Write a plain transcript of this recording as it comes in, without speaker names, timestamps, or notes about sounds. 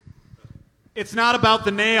It's not about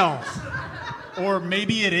the nails. Or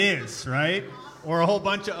maybe it is, right? Or a whole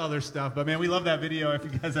bunch of other stuff. But man, we love that video if you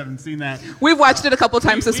guys haven't seen that. We've watched it a couple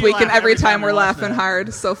times this week, and every time we're laughing that.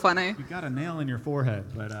 hard. So funny. You got a nail in your forehead,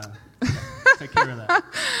 but take care of that.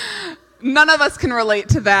 None of us can relate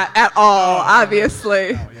to that at all,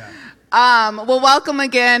 obviously. Oh, yeah. Well, welcome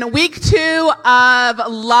again. Week 2 of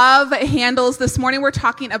Love Handles. This morning we're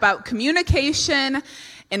talking about communication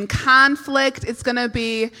and conflict. It's going to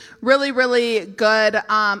be really, really good.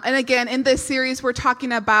 And again, in this series, we're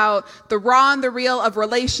talking about the raw and the real of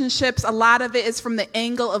relationships. A lot of it is from the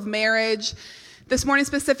angle of marriage. This morning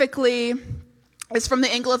specifically is from the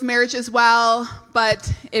angle of marriage as well.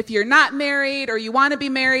 But if you're not married or you want to be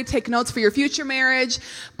married, take notes for your future marriage.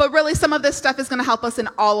 But really, some of this stuff is going to help us in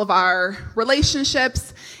all of our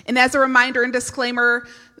relationships. And as a reminder and disclaimer,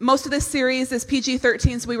 most of this series is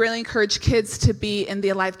PG-13, so we really encourage kids to be in the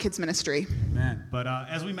Alive Kids ministry. Amen. But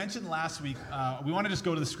as we mentioned last week, we want to just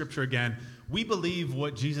go to the scripture again. We believe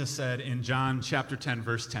what Jesus said in John chapter 10,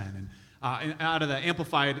 verse 10. And out of the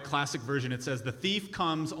Amplified Classic Version, it says, "The thief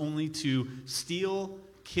comes only to steal,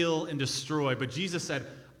 kill, and destroy. But Jesus said,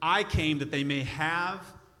 I came that they may have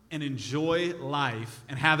and enjoy life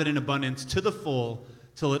and have it in abundance to the full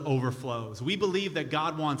till it overflows." We believe that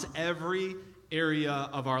God wants every area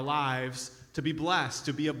of our lives to be blessed,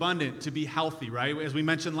 to be abundant, to be healthy, right? As we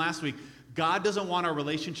mentioned last week, God doesn't want our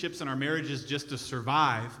relationships and our marriages just to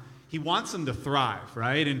survive. He wants them to thrive,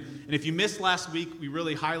 right? And if you missed last week, we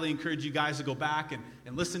really highly encourage you guys to go back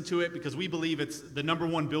and listen to it, because we believe it's the number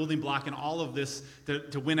one building block in all of this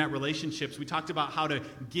to win at relationships. We talked about how to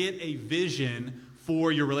get a vision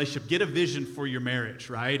for your relationship, get a vision for your marriage,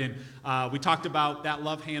 right? And we talked about that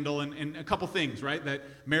love handle and a couple things, right? That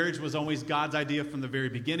marriage was always God's idea from the very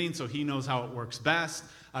beginning, so he knows how it works best.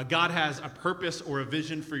 God has a purpose or a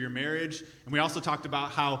vision for your marriage. And we also talked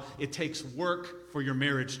about how it takes work for your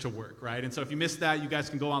marriage to work, right? And so if you missed that, you guys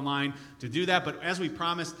can go online to do that. But as we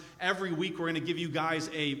promised, every week we're going to give you guys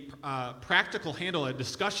a practical handle, a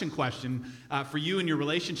discussion question for you and your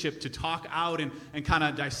relationship to talk out and kind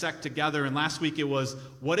of dissect together. And last week it was,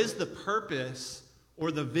 what is the purpose or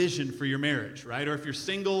the vision for your marriage, right? Or if you're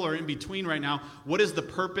single or in between right now, what is the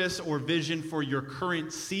purpose or vision for your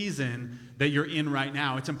current season that you're in right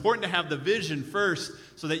now? It's important to have the vision first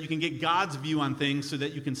so that you can get God's view on things so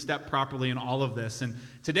that you can step properly in all of this. And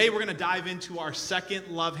today we're going to dive into our second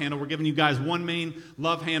love handle. We're giving you guys one main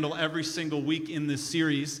love handle every single week in this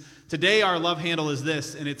series. Today our love handle is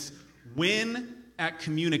this, and it's win at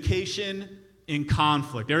communication in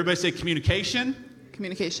conflict. Everybody say communication.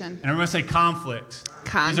 Communication. And everybody say conflict.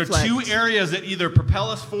 Conflict. These are two areas that either propel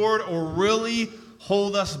us forward or really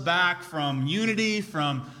hold us back from unity,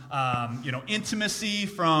 from intimacy,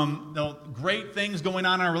 from the great things going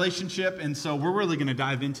on in our relationship. And so we're really going to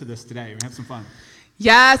dive into this today. We're going to have some fun.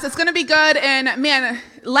 Yes, it's going to be good. And man,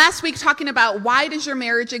 last week talking about why does your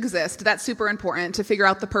marriage exist? That's super important to figure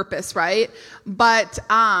out the purpose, right? But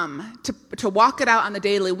to walk it out on the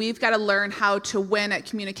daily, we've got to learn how to win at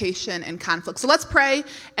communication and conflict. So let's pray,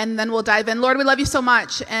 and then we'll dive in. Lord, we love you so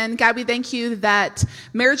much. And God, we thank you that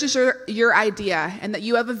marriage is your idea, and that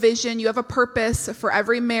you have a vision, you have a purpose for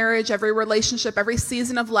every marriage, every relationship, every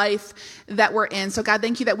season of life that we're in. So God,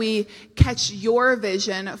 thank you that we catch your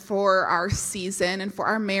vision for our season and for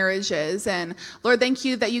our marriages. And Lord, thank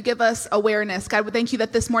you that you give us awareness. God, we thank you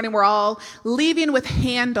that this morning we're all leaving with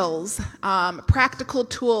handles, practical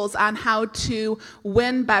tools on how to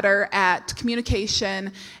win better at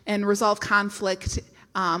communication and resolve conflict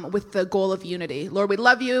with the goal of unity. Lord, we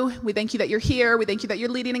love you. We thank you that you're here. We thank you that you're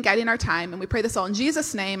leading and guiding our time. And we pray this all in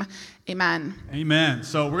Jesus' name. Amen. Amen.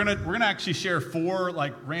 So we're gonna actually share 4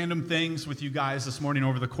 random things with you guys this morning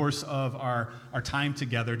over the course of our time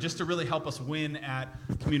together, just to really help us win at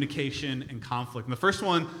communication and conflict. And the first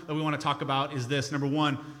one that we want to talk about is this. Number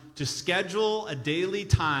 1, to schedule a daily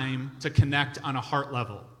time to connect on a heart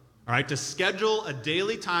level. All right, to schedule a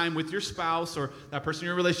daily time with your spouse or that person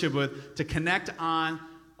you're in a relationship with to connect on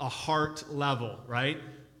a heart level, right?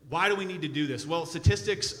 Why do we need to do this? Well,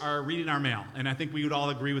 statistics are reading our mail, and I think we would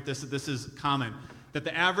all agree with this, that this is common, that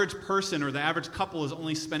the average person or the average couple is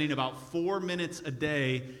only spending about 4 minutes a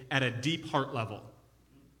day at a deep heart level.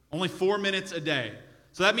 Only 4 minutes a day.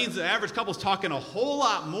 So that means the average couple is talking a whole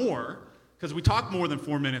lot more, because we talk more than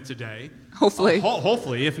 4 minutes a day. Hopefully.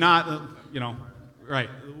 Hopefully. If not, right,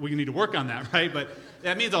 we need to work on that, right? But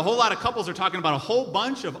that means a whole lot of couples are talking about a whole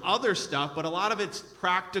bunch of other stuff, but a lot of it's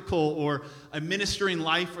practical or administering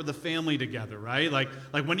life or the family together, right? Like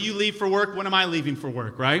when do you leave for work? When am I leaving for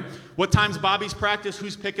work, right? What time's Bobby's practice?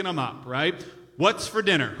 Who's picking them up, right? What's for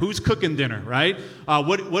dinner? Who's cooking dinner, right?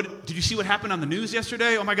 What did you see what happened on the news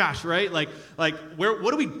yesterday? Oh my gosh, right? Like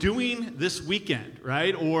what are we doing this weekend,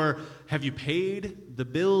 right? Or have you paid the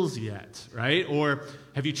bills yet, right? Or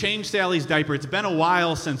have you changed Sally's diaper? It's been a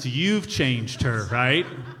while since you've changed her, right?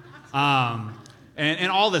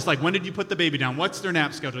 And all this, like when did you put the baby down? What's their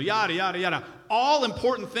nap schedule? Yada, yada, yada. All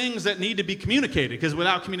important things that need to be communicated, because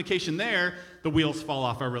without communication there, the wheels fall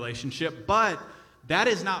off our relationship. But that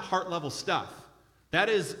is not heart level stuff. That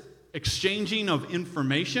is exchanging of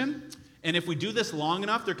information. And if we do this long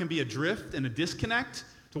enough, there can be a drift and a disconnect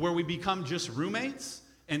to where we become just roommates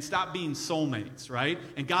and stop being soulmates, right?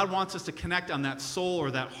 And God wants us to connect on that soul or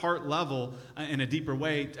that heart level in a deeper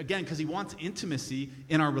way, again, because he wants intimacy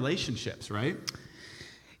in our relationships, right?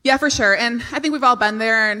 Yeah, for sure. And I think we've all been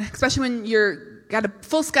there, and especially when you're got a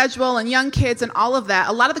full schedule and young kids and all of that,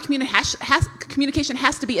 a lot of the communication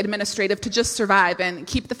has to be administrative to just survive and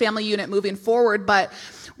keep the family unit moving forward. But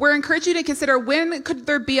we're encouraging you to consider, when could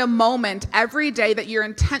there be a moment every day that you're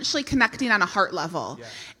intentionally connecting on a heart level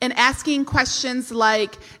and asking questions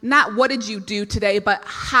like, not what did you do today, but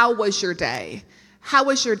how was your day? How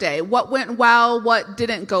was your day? What went well? What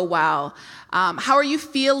didn't go well? How are you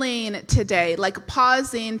feeling today? Like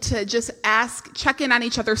pausing to just check in on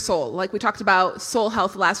each other's soul. Like we talked about soul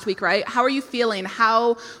health last week, right? How are you feeling?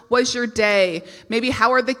 How was your day? Maybe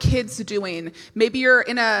how are the kids doing? Maybe you're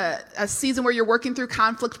in a season where you're working through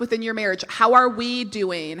conflict within your marriage. How are we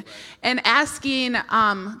doing? And asking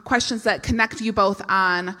questions that connect you both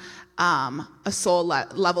on a soul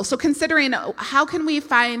level. So considering how can we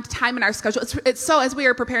find time in our schedule? It's so, as we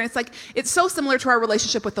are preparing, it's so similar to our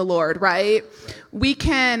relationship with the Lord, right? We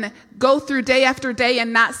can go through day after day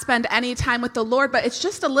and not spend any time with the Lord, but it's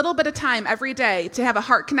just a little bit of time every day to have a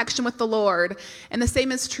heart connection with the Lord. And the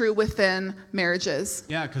same is true within marriages.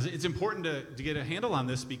 Yeah, because it's important to get a handle on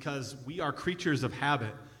this, because we are creatures of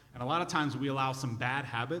habit. And a lot of times we allow some bad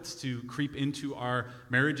habits to creep into our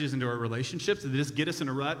marriages, into our relationships, that just get us in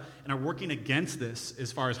a rut and are working against this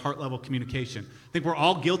as far as heart-level communication. I think we're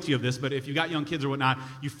all guilty of this, but if you got young kids or whatnot,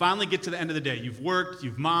 you finally get to the end of the day. You've worked,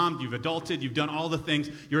 you've mommed, you've adulted, you've done all the things.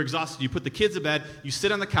 You're exhausted. You put the kids to bed, you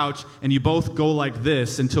sit on the couch, and you both go like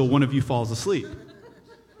this until one of you falls asleep.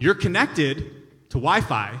 You're connected to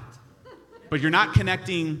Wi-Fi, but you're not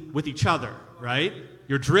connecting with each other, right?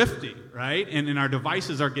 You're drifting, right? And our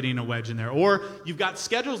devices are getting a wedge in there. Or you've got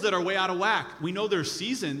schedules that are way out of whack. We know there's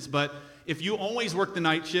seasons, but if you always work the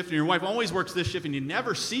night shift and your wife always works this shift and you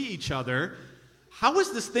never see each other, how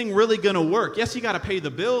is this thing really going to work? Yes, you got to pay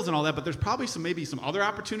the bills and all that, but there's probably maybe some other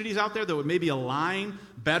opportunities out there that would maybe align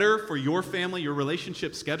better for your family, your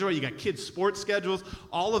relationship schedule. You got kids' sports schedules,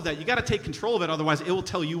 all of that. You got to take control of it, otherwise it will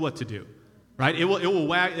tell you what to do. Right?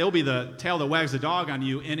 It'll be the tail that wags the dog on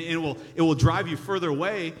you, and it will drive you further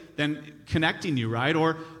away than connecting you, right?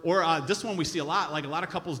 Or this one we see a lot, like a lot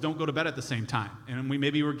of couples don't go to bed at the same time, and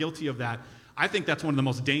maybe we're guilty of that. I think that's one of the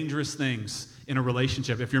most dangerous things in a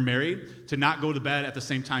relationship, if you're married, to not go to bed at the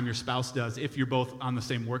same time your spouse does, if you're both on the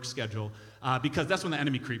same work schedule, because that's when the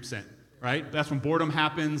enemy creeps in. Right? That's when boredom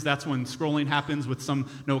happens. That's when scrolling happens with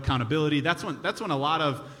no accountability. That's when a lot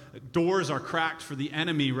of doors are cracked for the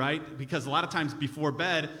enemy, right? Because a lot of times before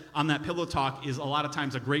bed, on that pillow talk is a lot of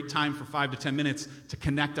times a great time for 5 to 10 minutes to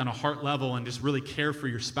connect on a heart level and just really care for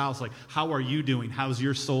your spouse. Like, how are you doing? How's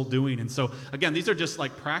your soul doing? And so, again, these are just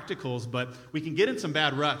like practicals, but we can get in some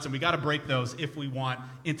bad ruts, and we got to break those if we want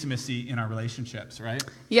intimacy in our relationships, right?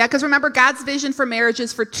 Yeah, because remember, God's vision for marriage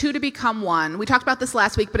is for two to become one. We talked about this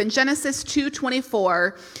last week, but in Genesis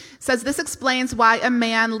 2:24, says this explains why a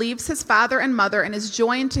man leaves his father and mother and is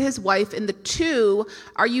joined to his wife, and the two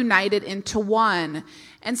are united into one.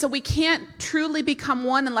 And so we can't truly become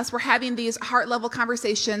one unless we're having these heart level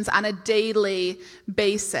conversations on a daily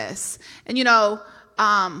basis. And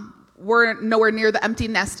we're nowhere near the empty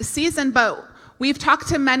nest season, but we've talked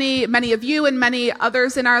to many of you and many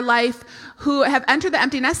others in our life who have entered the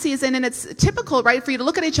empty nest season, and it's typical, right, for you to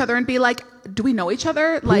look at each other and be like, do we know each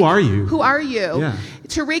other? Like, who are you? Who are you? Yeah.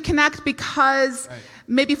 To reconnect, because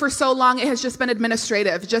maybe for so long it has just been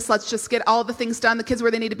administrative. Let's just get all the things done, the kids where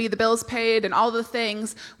they need to be, the bills paid, and all the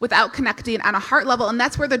things without connecting on a heart level. And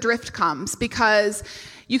that's where the drift comes, because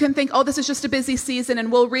you can think, oh, this is just a busy season and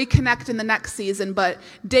we'll reconnect in the next season. But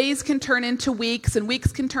days can turn into weeks, and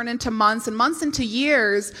weeks can turn into months, and months into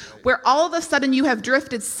years, where all of a sudden you have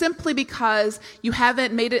drifted simply because you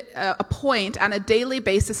haven't made it a point on a daily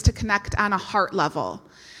basis to connect on a heart level.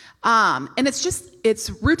 And it's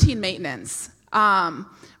routine maintenance.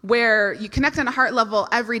 Where you connect on a heart level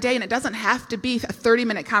every day, and it doesn't have to be a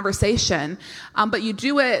 30-minute conversation, but you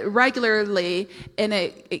do it regularly, and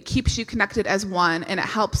it keeps you connected as one, and it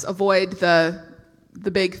helps avoid the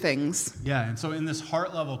big things. Yeah, and so in this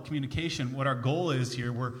heart level communication, what our goal is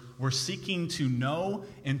here, we're seeking to know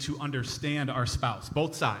and to understand our spouse,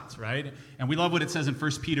 both sides, right? And we love what it says in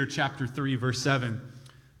 1 Peter chapter 3, verse 7.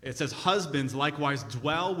 It says, husbands likewise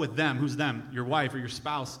dwell with them. Who's them? Your wife or your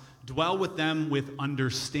spouse. Dwell with them with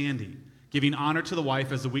understanding, giving honor to the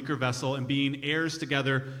wife as the weaker vessel and being heirs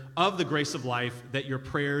together of the grace of life, that your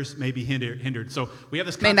prayers may be hindered. So we have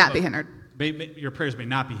this May not be hindered. Your prayers may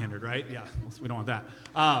not be hindered, right? Yeah, we don't want that.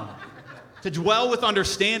 To dwell with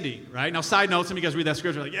understanding, right? Now, side note, some of you guys read that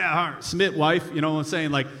scripture like, yeah, submit, wife. You know what I'm saying?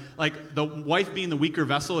 Like the wife being the weaker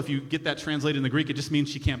vessel, if you get that translated in the Greek, it just means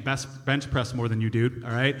she can't bench press more than you, dude, all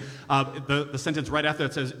right? The sentence right after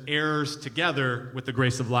that says, heirs together with the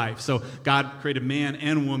grace of life. So God created man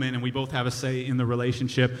and woman, and we both have a say in the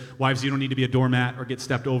relationship. Wives, you don't need to be a doormat or get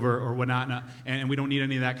stepped over or whatnot, and we don't need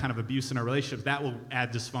any of that kind of abuse in our relationship. That will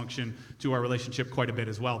add dysfunction to our relationship quite a bit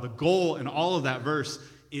as well. The goal in all of that verse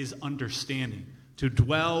is understanding, to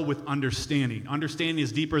dwell with understanding. Understanding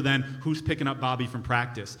is deeper than who's picking up Bobby from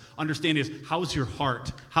practice. Understanding is how's your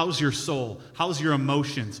heart, how's your soul, how's your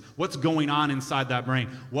emotions, what's going on inside that brain,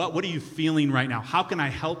 what are you feeling right now, how can I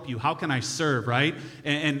help you, how can I serve, right?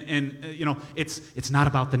 And you know, it's not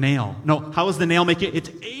about the nail. No, how is the nail making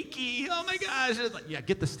it's achy? Oh my gosh! It's like, yeah,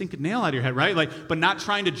 get the stinking nail out of your head, right? But not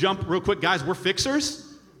trying to jump real quick, guys. We're fixers.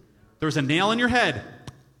 There's a nail in your head,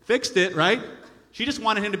 fixed it, right? She just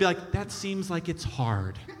wanted him to be like, that seems like it's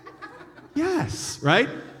hard. Yes, right?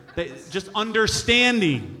 Just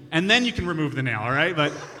understanding, and then you can remove the nail, all right?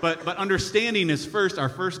 But understanding is our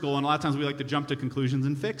first goal, and a lot of times we like to jump to conclusions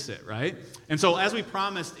and fix it, right? And so as we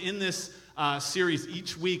promised in this series,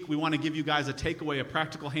 each week we want to give you guys a takeaway, a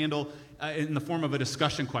practical handle in the form of a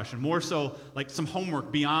discussion question, more so like some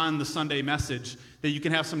homework beyond the Sunday message that you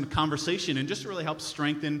can have some conversation and just to really help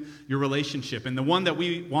strengthen your relationship. And the one that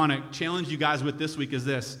we want to challenge you guys with this week is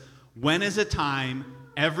this: when is a time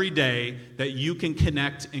every day that you can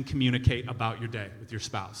connect and communicate about your day with your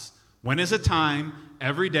spouse? When is a time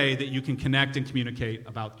every day that you can connect and communicate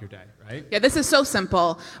about your day, right? Yeah, this is so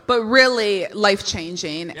simple, but really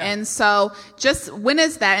life-changing. Yeah. And so just when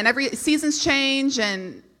is that? And every seasons change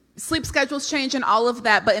and sleep schedules change and all of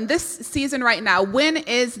that. But in this season right now, when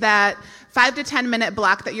is that 5 to 10 minute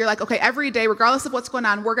block that you're like, okay, every day, regardless of what's going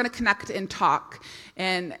on, we're going to connect and talk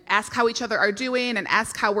and ask how each other are doing and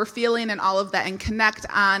ask how we're feeling and all of that, and connect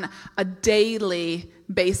on a daily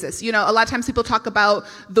basis. You know, a lot of times people talk about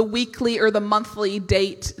the weekly or the monthly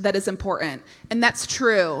date that is important, and that's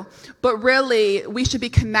true. But really, we should be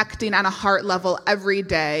connecting on a heart level every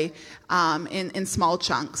day in small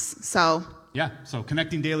chunks. Yeah, so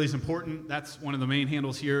connecting daily is important. That's one of the main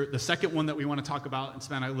handles here. The second one that we want to talk about and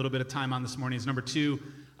spend a little bit of time on this morning is number 2.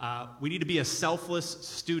 We need to be a selfless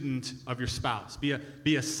student of your spouse. Be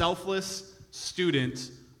a selfless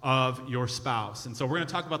student of your spouse. And so we're going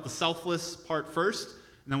to talk about the selfless part first,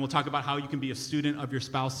 and then we'll talk about how you can be a student of your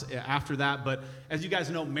spouse after that. But as you guys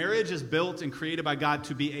know, marriage is built and created by God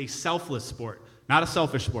to be a selfless sport, not a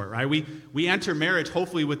selfish sport, right? We enter marriage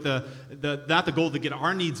hopefully with not the goal to get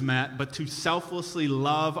our needs met, but to selflessly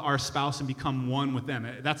love our spouse and become one with them.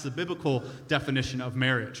 That's the biblical definition of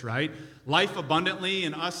marriage, right? Life abundantly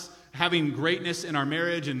and us having greatness in our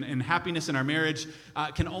marriage and happiness in our marriage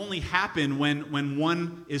can only happen when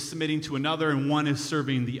one is submitting to another and one is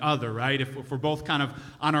serving the other, right? If we're both kind of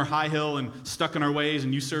on our high hill and stuck in our ways,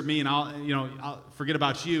 and you serve me and I'll forget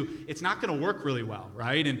about you, it's not going to work really well,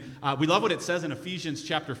 right? And we love what it says in Ephesians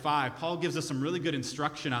chapter 5. Paul gives us some really good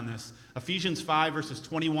instruction on this. Ephesians 5 verses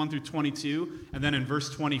 21 through 22, and then in verse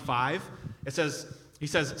 25, he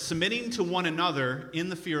says, submitting to one another in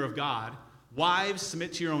the fear of God. Wives,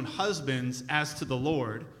 submit to your own husbands as to the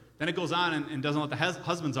Lord. Then it goes on and doesn't let the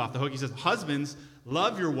husbands off the hook. He says, husbands,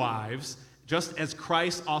 love your wives, just as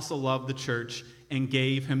Christ also loved the church and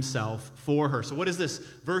gave himself for her. So what is this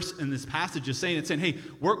verse in this passage is saying? It's saying, hey,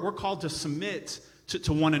 we're called to submit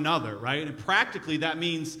to one another, right? And practically that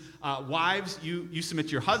means, wives, you submit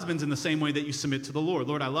to your husbands in the same way that you submit to the Lord.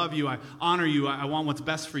 Lord, I love you, I honor you, I want what's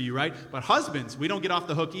best for you, right? But husbands, we don't get off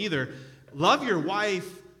the hook either. Love your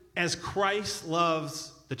wife as Christ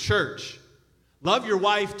loves the church. Love your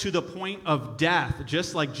wife to the point of death,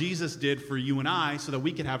 just like Jesus did for you and I, so that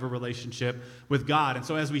we could have a relationship with God. And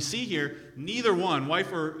so as we see here, neither one,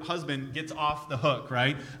 wife or husband, gets off the hook,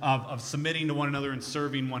 right, of submitting to one another and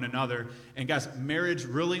serving one another. And guys, marriage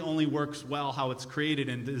really only works well how it's created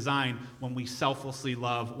and designed when we selflessly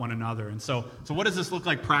love one another. And so what does this look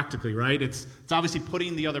like practically, right? It's obviously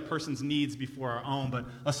putting the other person's needs before our own, but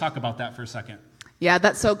let's talk about that for a second. Yeah,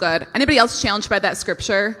 that's so good. Anybody else challenged by that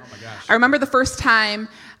scripture? Oh my gosh. I remember the first time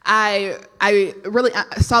I really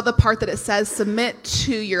saw the part that it says, submit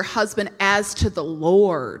to your husband as to the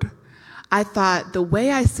Lord. I thought, the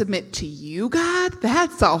way I submit to you, God,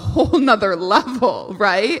 that's a whole nother level,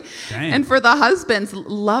 right? Dang. And for the husbands,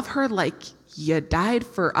 love her like you died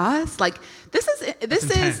for us. Like this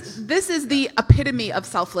is the epitome of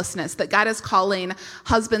selflessness that God is calling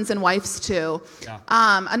husbands and wives to. Yeah.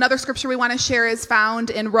 Another scripture we want to share is found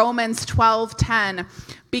in Romans 12:10.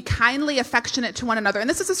 Be kindly affectionate to one another. And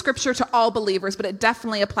this is a scripture to all believers, but it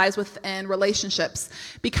definitely applies within relationships.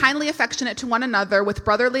 Be kindly affectionate to one another with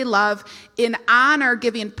brotherly love, in honor,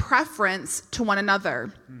 giving preference to one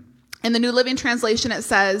another. In the New Living Translation, it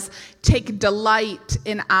says, take delight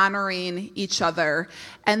in honoring each other.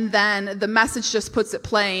 And then the Message just puts it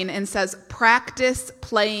plain and says, practice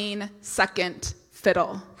playing second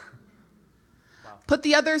fiddle. Put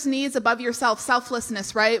the other's needs above yourself,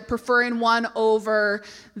 selflessness, right? Preferring one over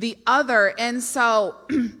the other. And so,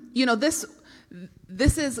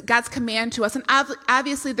 this is God's command to us. And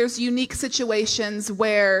obviously there's unique situations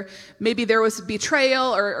where maybe there was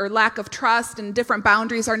betrayal or lack of trust, and different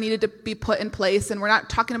boundaries are needed to be put in place. And we're not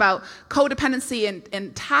talking about codependency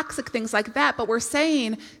and toxic things like that, but we're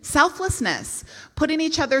saying selflessness, putting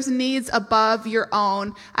each other's needs above your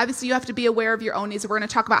own. Obviously you have to be aware of your own needs. We're going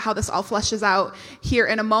to talk about how this all fleshes out here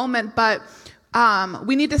in a moment, but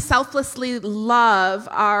we need to selflessly love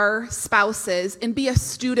our spouses and be a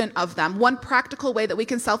student of them. One practical way that we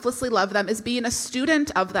can selflessly love them is being a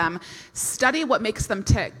student of them. Study what makes them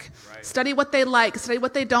tick. Right. Study what they like. Study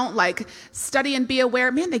what they don't like. Study and be aware,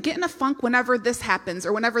 man, they get in a funk whenever this happens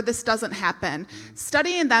or whenever this doesn't happen.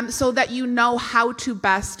 Studying them so that you know how to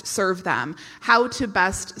best serve them, how to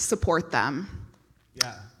best support them.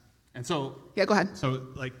 Yeah. And so... Yeah, go ahead. So,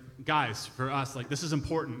 guys, for us, this is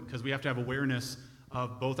important because we have to have awareness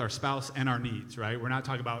of both our spouse and our needs, right? We're not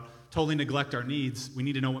talking about totally neglect our needs. We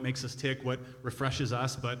need to know what makes us tick, what refreshes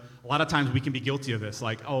us, but a lot of times we can be guilty of this.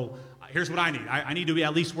 Here's what I need. I need to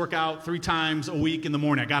at least work out 3 times a week in the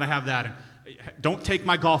morning. I got to have that. And don't take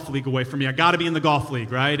my golf league away from me. I got to be in the golf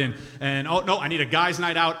league, right? And oh, no, I need a guy's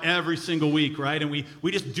night out every single week, right? And we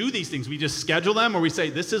just do these things. We just schedule them, or we say,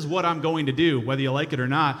 this is what I'm going to do, whether you like it or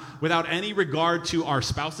not, without any regard to our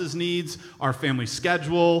spouse's needs, our family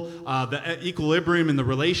schedule, the equilibrium in the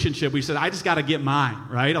relationship. We said, I just got to get mine,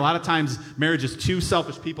 right? A lot of times marriage is two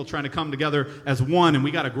selfish people trying to come together as one, and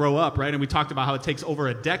we got to grow up, right? And we talked about how it takes over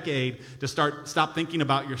a decade to stop thinking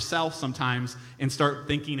about yourself sometimes and start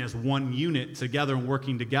thinking as one unit together and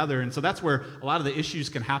working together. And so that's where a lot of the issues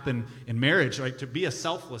can happen in marriage, right? To be a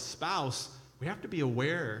selfless spouse, we have to be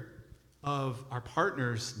aware of our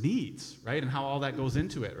partner's needs, right? And how all that goes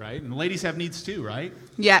into it, right? And ladies have needs too, right?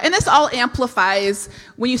 Yeah, and this all amplifies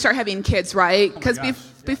when you start having kids, right? Because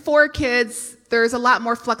before kids, there's a lot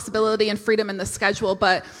more flexibility and freedom in the schedule,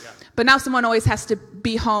 but now someone always has to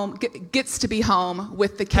be home, gets to be home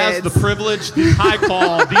with the kids. Has the privilege, the high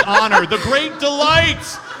call, the honor, the great delight,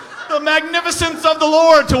 the magnificence of the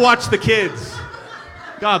Lord to watch the kids.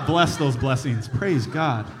 God bless those blessings. Praise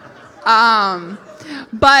God.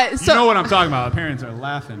 But so you know what I'm talking about. Parents are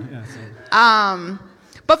laughing. Yeah,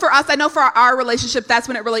 but for us, I know for our relationship, that's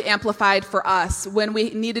when it really amplified for us, when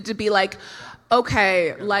we needed to be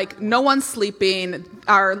okay, no one's sleeping,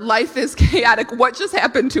 our life is chaotic, what just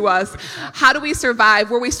happened to us? How do we survive?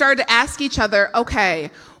 Where we started to ask each other,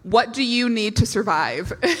 okay, what do you need to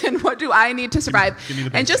survive? And what do I need to survive?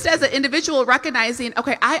 And just as an individual, recognizing,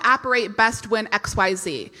 okay, I operate best when X, Y,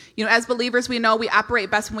 Z. As believers, we know we operate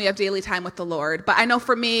best when we have daily time with the Lord. But I know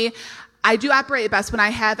for me, I do operate best when I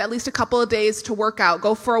have at least a couple of days to work out,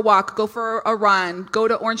 go for a walk, go for a run, go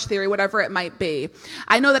to Orange Theory, whatever it might be.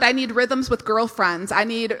 I know that I need rhythms with girlfriends. I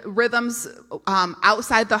need rhythms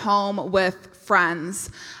outside the home with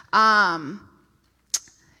friends.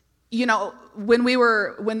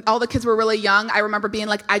 When all the kids were really young, I remember being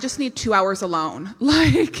I just need 2 hours alone.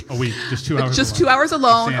 A week, just 2 hours. Just 2 hours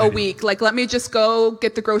alone a week. Let me just go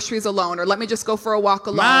get the groceries alone, or let me just go for a walk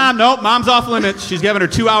alone. Mom's off limits. She's giving her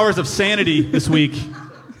 2 hours of sanity this week.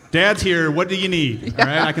 Dad's here. What do you need? Yeah. All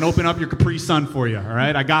right, I can open up your Capri Sun for you. All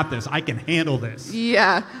right, I got this. I can handle this.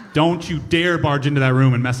 Yeah. Don't you dare barge into that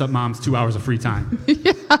room and mess up Mom's 2 hours of free time.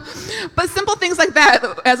 Yeah. But simple things like that,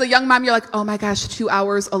 as a young mom, you're oh my gosh, 2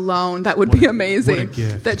 hours alone. That would be amazing. What a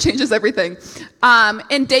gift. That changes everything.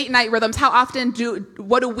 And date night rhythms, how often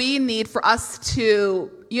what do we need for us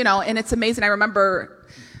to, and it's amazing. I remember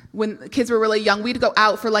when kids were really young, we'd go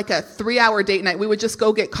out for a 3-hour date night. We would just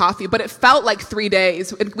go get coffee, but it felt like 3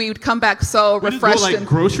 days. And we would come back so refreshed. We'd go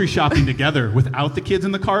grocery shopping together without the kids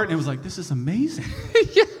in the cart, and it was this is amazing.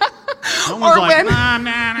 Yeah. No one's Or like, when-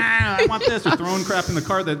 nah, I want this. Or throwing crap in the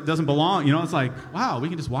car that doesn't belong. You know, it's like, wow, we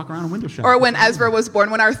can just walk around and window shop. Or when Ezra was born,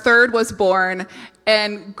 when our third was born,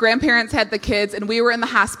 and grandparents had the kids, and we were in the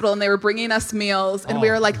hospital, and they were bringing us meals, and we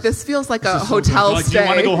were like, this feels like a hotel like, stay. do you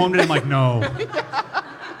want to go home today? I'm like, no.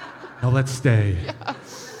 No, let's stay.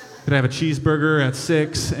 Could I have a cheeseburger at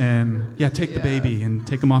 6? And take the baby and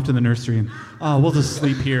take him off to the nursery. And we'll just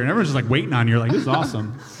sleep here. And everyone's just like waiting on you. You're like, this is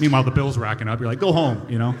awesome. Meanwhile, the bill's racking up. You're like, go home,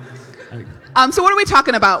 you know? So what are we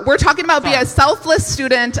talking about? We're talking about be a selfless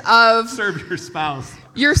student of serve your spouse.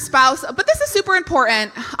 Your spouse. But this is super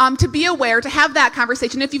important to be aware, to have that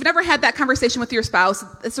conversation. If you've never had that conversation with your spouse,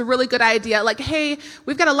 it's a really good idea. Like, hey,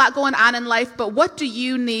 we've got a lot going on in life, but what do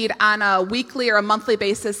you need on a weekly or a monthly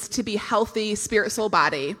basis to be healthy, spirit, soul,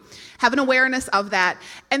 body? Have an awareness of that.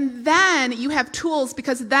 And then you have tools,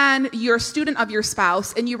 because then you're a student of your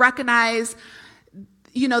spouse and you recognize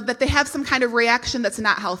that they have some kind of reaction that's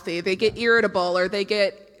not healthy. They get irritable, or they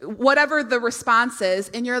get whatever the response is,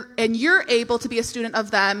 and you're able to be a student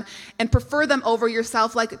of them and prefer them over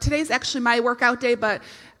yourself. Like, today's actually my workout day, but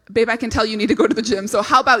babe, I can tell you need to go to the gym. So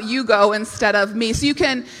how about you go instead of me? So you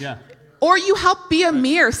can, or you help be a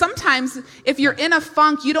mirror. Sometimes if you're in a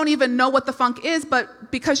funk, you don't even know what the funk is,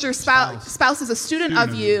 but because your spouse is a student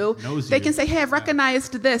of you, they can say, hey, I've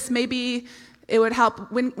recognized this. Maybe it would help.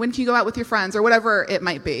 When can you go out with your friends, or whatever it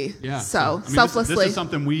might be? Yeah. So selflessly. This is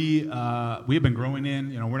something we have been growing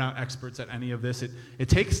in. We're not experts at any of this. It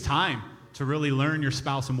takes time to really learn your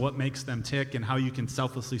spouse and what makes them tick and how you can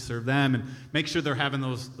selflessly serve them and make sure they're having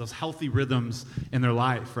those healthy rhythms in their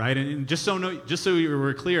life, right? And just so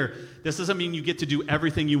we're clear, this doesn't mean you get to do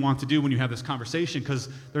everything you want to do when you have this conversation, because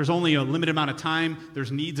there's only a limited amount of time.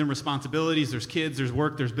 There's needs and responsibilities. There's kids. There's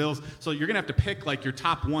work. There's bills. So you're going to have to pick like your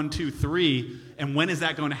top 1, 2, 3, and when is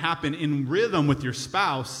that going to happen in rhythm with your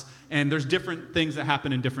spouse? And there's different things that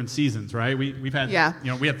happen in different seasons, right? We've had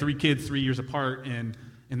we had 3 kids 3 years apart, and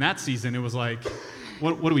in that season, it was like,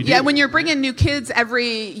 what do we do? Yeah, when you're bringing new kids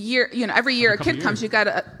every year, every year a kid comes, you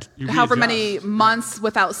got however many months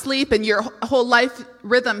without sleep, and your whole life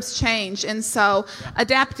rhythms change. And so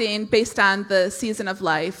adapting based on the season of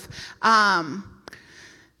life.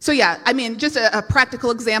 Just a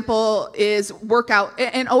practical example is workout,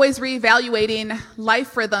 and always reevaluating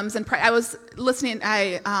life rhythms. And I was listening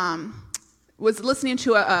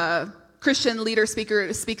to a Christian leader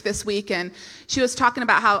speaker speak this week, and she was talking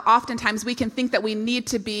about how oftentimes we can think that we need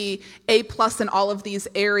to be A+ in all of these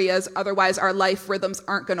areas, otherwise our life rhythms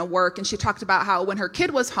aren't going to work. And she talked about how when her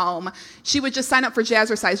kid was home, she would just sign up for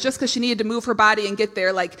jazzercise just because she needed to move her body and get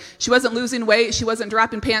there. Like, she wasn't losing weight, she wasn't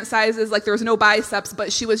dropping pant sizes, like there was no biceps,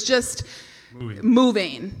 but she was just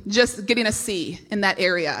moving, just getting a C in that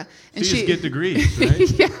area. And she just get degrees,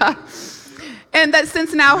 right? Yeah. And that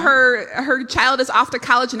since now her child is off to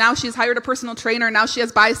college, and now she's hired a personal trainer, and now she has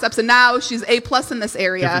biceps, and now she's A+ in this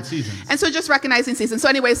area. Different seasons. And so just recognizing seasons. So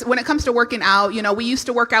anyways, when it comes to working out, we used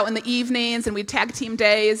to work out in the evenings, and we'd tag team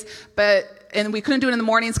days, and we couldn't do it in the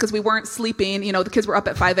mornings because we weren't sleeping. The kids were up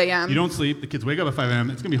at 5 a.m. You don't sleep. The kids wake up at 5 a.m.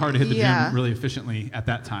 It's going to be hard to hit the gym really efficiently at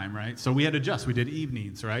that time, right? So we had to adjust. We did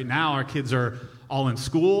evenings, right? Now our kids are all in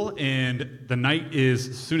school, and the night is,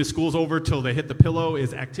 as soon as school's over till they hit the pillow,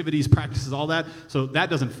 is activities, practices, all that. So that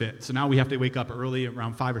doesn't fit. So now we have to wake up early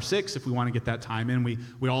around 5 or 6 if we want to get that time in.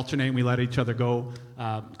 We alternate, and we let each other go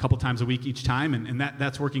a couple times a week each time, and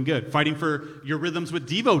that's working good. Fighting for your rhythms with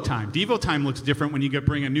Devo time. Devo time looks different when you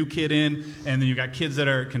bring a new kid in, and then you got kids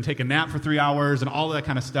that can take a nap for 3 hours and all of that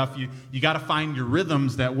kind of stuff. You got to find your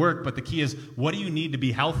rhythms that work, but the key is, what do you need to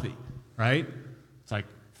be healthy, right? It's like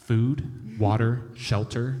food, water,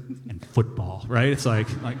 shelter, and football, right? It's like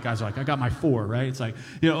guys are like, I got my 4, right? It's like,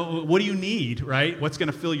 what do you need, right? What's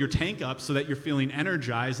going to fill your tank up so that you're feeling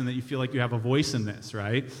energized and that you feel like you have a voice in this,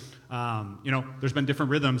 right? There's been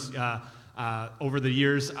different rhythms. Over the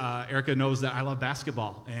years, Erica knows that I love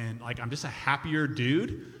basketball, and I'm just a happier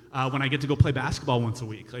dude when I get to go play basketball once a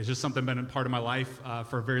week. It's just something been a part of my life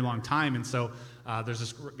for a very long time, and so there's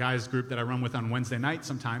this guys group that I run with on Wednesday night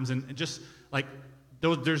sometimes, and just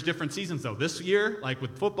there's different seasons though. This year,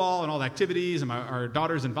 with football and all the activities, and our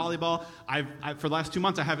daughters in volleyball, I for the last 2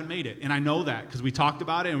 months I haven't made it, and I know that because we talked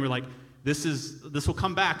about it, and we're like, this will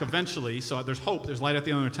come back eventually. So there's hope, there's light at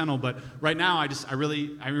the end of the tunnel. But right now, I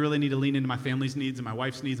really need to lean into my family's needs and my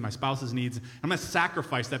wife's needs and my spouse's needs. I'm going to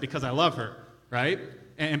sacrifice that because I love her, right?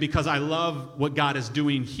 And because I love what God is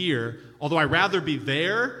doing here. Although I'd rather be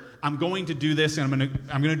there, I'm going to do this, and I'm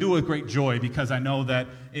going to do it with great joy because I know that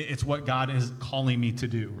it's what God is calling me to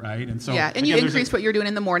do, right? And so and you increase what you're doing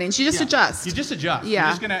in the mornings. You just adjust. You just adjust. Yeah.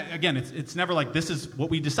 You're just gonna, again, it's never like this is what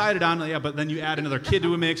we decided on, but then you add another kid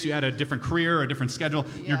to a mix, you add a different career or a different schedule.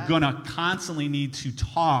 Yeah. You're gonna constantly need to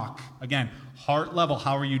talk. Again, heart level,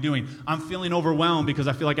 how are you doing? I'm feeling overwhelmed because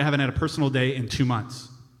I feel like I haven't had a personal day in 2 months.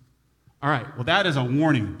 All right, well, that is a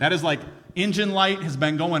warning. That is like engine light has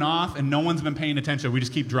been going off and no one's been paying attention. We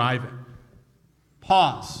just keep driving.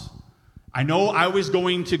 Pause. I know I was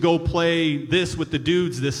going to go play this with the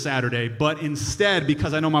dudes this Saturday, but instead,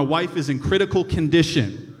 because I know my wife is in critical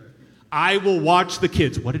condition, I will watch the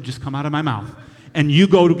kids. What did just come out of my mouth? And you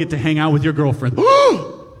go to get to hang out with your girlfriend.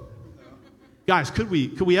 Guys, could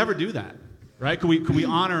we ever do that? Right? Could we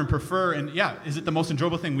honor and prefer? And yeah, is it the most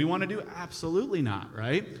enjoyable thing we want to do? Absolutely not,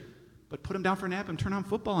 right? But put them down for a nap and turn on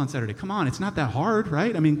football on Saturday. Come on, it's not that hard,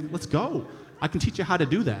 right? I mean, let's go. I can teach you how to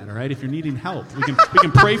do that, all right? If you're needing help, we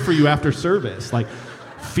can pray for you after service. Like,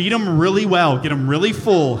 feed them really well, get them really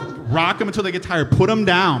full, rock them until they get tired, put them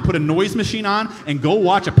down, put a noise machine on, and go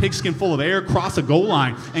watch a pigskin full of air cross a goal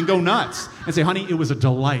line and go nuts. And say, honey, it was a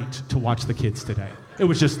delight to watch the kids today. It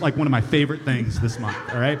was just like one of my favorite things this month,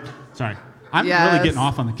 all right? Sorry. I'm really getting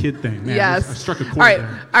off on the kid thing. Man, I struck a chord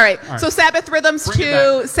there. All right. So Sabbath rhythms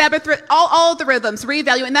too. All the rhythms,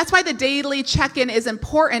 reevaluate. And that's why the daily check-in is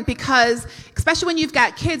important because, especially when you've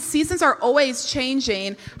got kids, seasons are always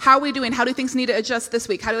changing. How are we doing? How do things need to adjust this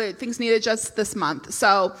week? How do things need to adjust this month?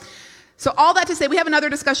 So all that to say, we have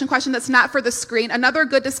another discussion question that's not for the screen. Another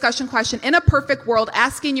good discussion question. In a perfect world,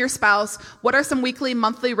 asking your spouse, what are some weekly,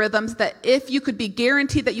 monthly rhythms that if you could be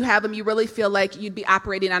guaranteed that you have them, you really feel like you'd be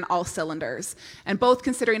operating on all cylinders? And both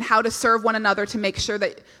considering how to serve one another to make sure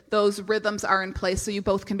that those rhythms are in place so you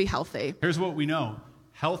both can be healthy. Here's what we know.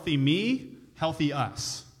 Healthy me, healthy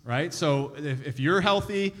us, right? So if you're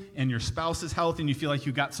healthy and your spouse is healthy and you feel like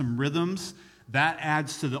you've got some rhythms, that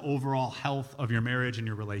adds to the overall health of your marriage and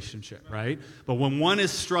your relationship, right? But when one is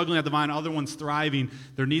struggling at the vine, the other one's thriving,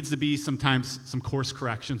 there needs to be sometimes some course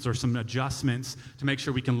corrections or some adjustments to make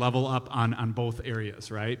sure we can level up on both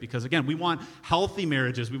areas, right? Because again, we want healthy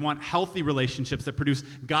marriages, we want healthy relationships that produce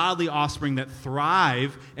godly offspring that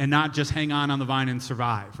thrive and not just hang on the vine and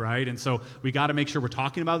survive, right? And so we got to make sure we're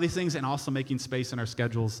talking about these things and also making space in our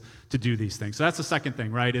schedules to do these things. So that's the second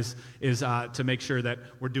thing, right, is to make sure that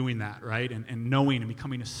we're doing that, right? And knowing and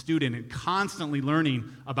becoming a student and constantly learning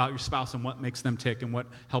about your spouse and what makes them tick and what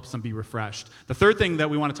helps them be refreshed. The third thing that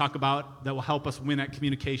we want to talk about that will help us win at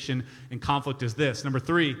communication and conflict is this. Number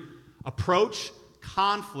 3, approach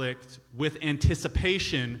conflict with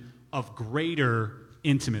anticipation of greater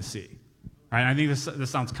intimacy. All right, I think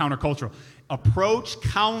this sounds countercultural. Approach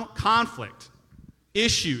conflict,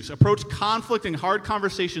 issues, approach conflict and hard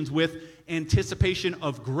conversations with anticipation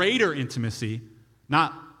of greater intimacy,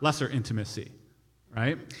 not lesser intimacy,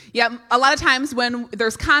 right? Yeah, a lot of times when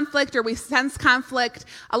there's conflict or we sense conflict,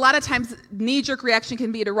 a lot of times knee-jerk reaction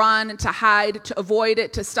can be to run, to hide, to avoid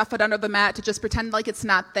it, to stuff it under the mat, to just pretend like it's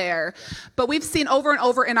not there. But we've seen over and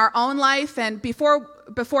over in our own life, and before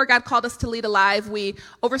God called us to Lead Alive, we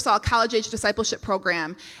oversaw a college-age discipleship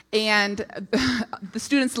program, and the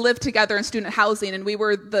students lived together in student housing, and we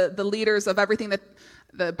were the leaders of everything that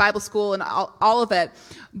the Bible school and all of it,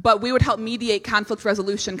 but we would help mediate conflict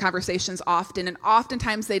resolution conversations often, and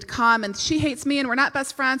oftentimes they'd come and she hates me and we're not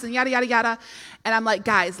best friends and yada, yada, yada, and I'm like,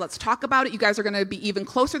 guys, let's talk about it. You guys are going to be even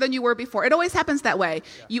closer than you were before. It always happens that way.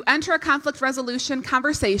 Yeah. You enter a conflict resolution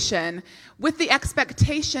conversation with the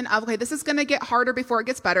expectation of, okay, this is going to get harder before it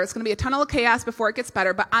gets better. It's going to be a tunnel of chaos before it gets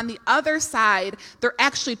better, but on the other side, there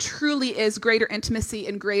actually truly is greater intimacy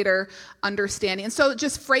and greater understanding. And so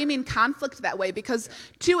just framing conflict that way, because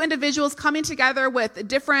two individuals coming together with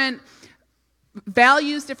different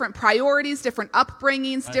values, different priorities, different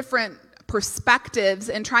upbringings, right, different perspectives,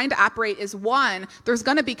 and trying to operate as one, there's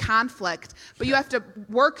going to be conflict, but you have to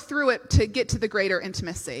work through it to get to the greater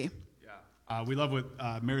intimacy. Yeah, we love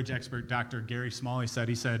what marriage expert Dr. Gary Smalley said.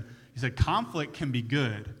 He said, conflict can be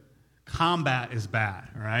good, combat is bad,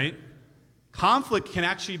 all right? Conflict can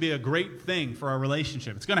actually be a great thing for our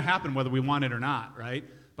relationship. It's going to happen whether we want it or not, right?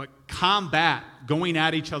 But combat, going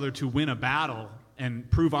at each other to win a battle and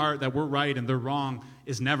prove that we're right and they're wrong,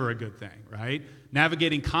 is never a good thing, right?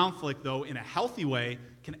 Navigating conflict, though, in a healthy way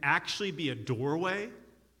can actually be a doorway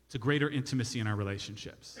to greater intimacy in our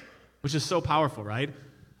relationships, which is so powerful, right?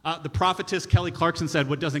 The prophetess Kelly Clarkson said,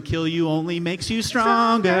 what doesn't kill you only makes you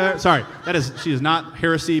stronger. Sorry, she is not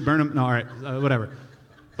heresy, Burnham, no, all right, whatever.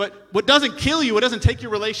 But what doesn't kill you, what doesn't take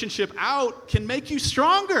your relationship out, can make you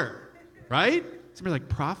stronger, right? Somebody's like,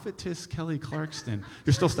 Prophetess Kelly Clarkson.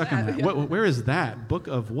 You're still stuck on that. Yeah. Where is that? Book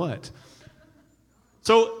of what?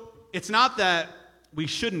 So it's not that we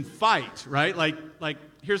shouldn't fight, right? Like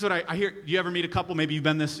here's what I hear. You ever meet a couple, maybe you've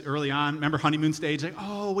been this early on, remember honeymoon stage? Like,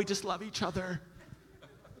 oh, we just love each other.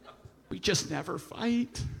 We just never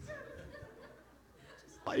fight.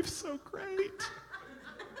 Life's so great.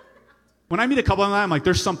 When I meet a couple, I'm like,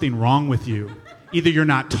 there's something wrong with you. Either you're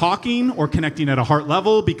not talking or connecting at a heart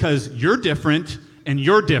level because you're different and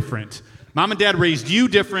you're different. Mom and dad raised you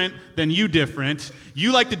different than you different.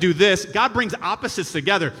 You like to do this. God brings opposites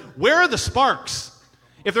together. Where are the sparks?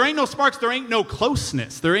 If there ain't no sparks, there ain't no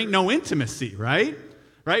closeness. There ain't no intimacy, right?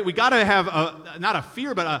 Right? We got to have not a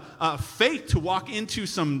fear, but a faith to walk into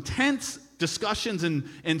some tense discussions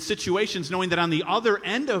and situations, knowing that on the other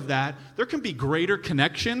end of that, there can be greater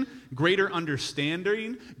connection, greater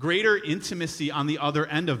understanding, greater intimacy on the other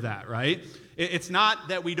end of that, right? It's not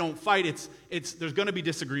that we don't fight. It's there's going to be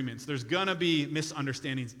disagreements. There's going to be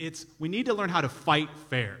misunderstandings. We need to learn how to fight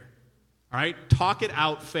fair, all right? Talk it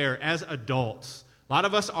out fair as adults. A lot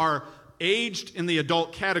of us are aged in the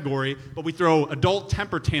adult category, but we throw adult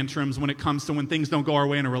temper tantrums when it comes to when things don't go our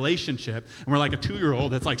way in a relationship. And we're like a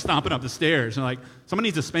 2-year-old that's like stomping up the stairs. And like, someone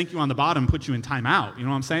needs to spank you on the bottom and put you in timeout. You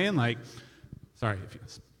know what I'm saying? Like, sorry, if you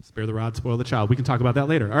spare the rod, spoil the child. We can talk about that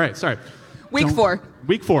later. All right, sorry. Week four,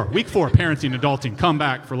 parenting, adulting. Come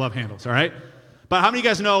back for love handles, all right? But how many of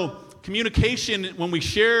you guys know communication, when we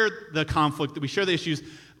share the conflict, that we share the issues,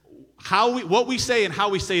 what we say and how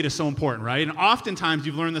we say it is so important, right? And oftentimes,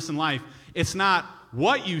 you've learned this in life, it's not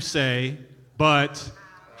what you say, but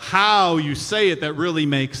how you say it that really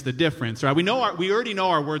makes the difference, right? We already know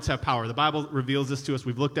our words have power. The Bible reveals this to us.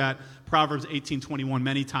 We've looked at Proverbs 18:21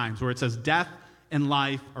 many times, where it says, death and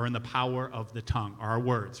life are in the power of the tongue, are our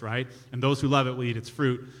words, right? And those who love it will eat its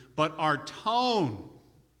fruit. But our tone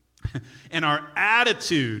and our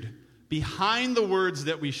attitude behind the words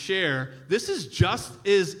that we share, this is just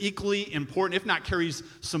as equally important, if not carries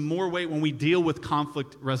some more weight when we deal with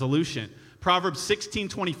conflict resolution. Proverbs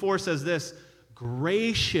 16:24 says this,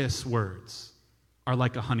 gracious words are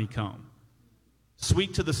like a honeycomb,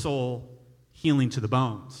 sweet to the soul, healing to the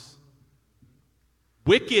bones.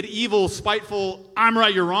 Wicked, evil, spiteful, I'm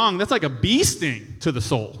right, you're wrong, that's like a bee sting to the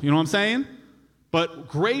soul. You know what I'm saying? But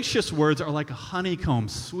gracious words are like a honeycomb,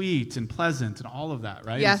 sweet and pleasant and all of that,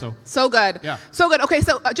 right? Yeah, so good. Yeah. So good. Okay,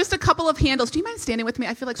 so just a couple of handles. Do you mind standing with me?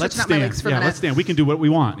 I feel like stretching out my legs for a minute. Let's stand. We can do what we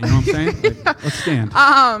want. You know what I'm saying? Like, let's stand.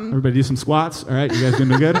 Everybody do some squats. All right, you guys doing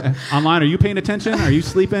good? Online, are you paying attention? Are you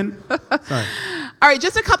sleeping? Sorry. All right,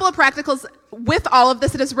 just a couple of practicals. With all of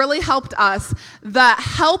this, it has really helped us. The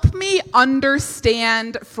help me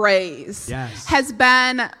understand phrase has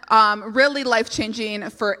been really life-changing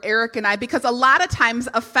for Eric and I, because a lot of times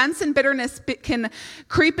offense and bitterness can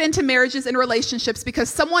creep into marriages and relationships because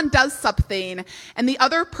someone does something and the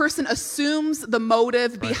other person assumes the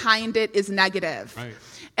motive behind it is negative. Right.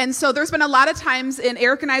 And so there's been a lot of times in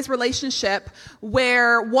Eric and I's relationship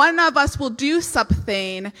where one of us will do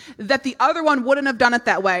something that the other one wouldn't have done it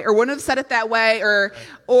that way, or wouldn't have said it that way, or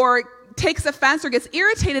takes offense or gets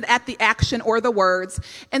irritated at the action or the words.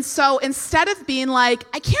 And so instead of being like,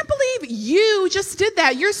 I can't believe you just did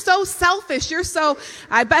that. You're so selfish.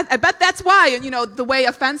 I bet that's why, and the way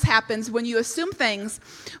offense happens when you assume things.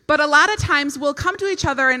 But a lot of times we'll come to each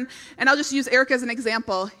other, and I'll just use Eric as an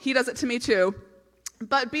example. He does it to me too.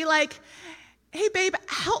 But be like, hey, babe,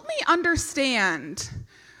 help me understand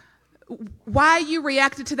why you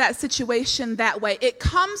reacted to that situation that way. It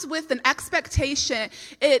comes with an expectation.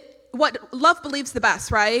 What love believes the best,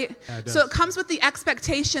 right? Yeah, it does. So it comes with the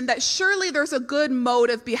expectation that surely there's a good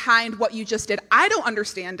motive behind what you just did. I don't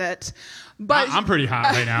understand it. But I'm pretty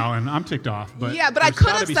hot right now, and I'm ticked off. But yeah, but I could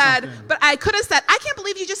have said, I can't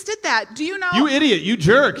believe you just did that. Do you know? You idiot, you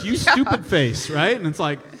jerk, you stupid face, right? And it's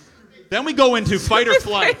like, then we go into fight or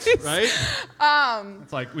flight, right?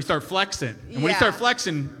 It's like we start flexing. And when you start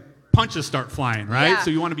flexing, punches start flying, right? Yeah.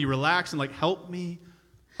 So you want to be relaxed and like, help me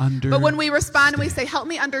understand. But when we respond and we say, help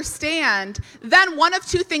me understand, then one of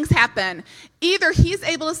two things happen. Either he's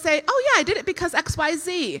able to say, oh yeah, I did it because X, Y,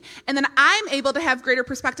 Z. And then I'm able to have greater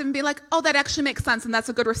perspective and be like, oh, that actually makes sense and that's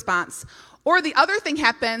a good response. Or the other thing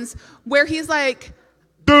happens where he's like,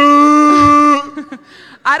 I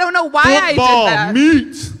don't know why Football, I did that.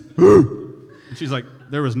 Meat. And she's like,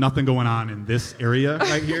 there was nothing going on in this area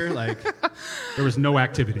right here. Like, there was no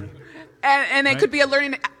activity. And it could be a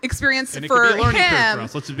learning experience and it for could be a learning him. curve for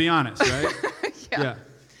us, let's be honest, right? Yeah.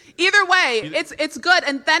 Either way, it's good,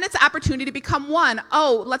 and then it's an opportunity to become one.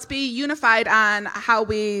 Oh, let's be unified on how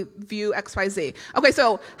we view XYZ. Okay,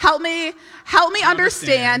 so help me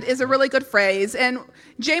understand is a really good phrase. And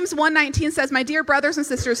James 1:19 says, "My dear brothers and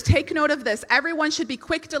sisters, take note of this. Everyone should be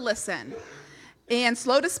quick to listen and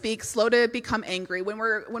slow to speak, slow to become angry." When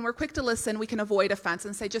we're quick to listen, we can avoid offense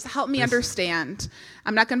and say, just help me understand.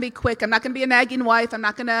 I'm not going to be quick. I'm not going to be a nagging wife. I'm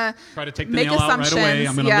not going to try to take the make nail assumptions. out right away.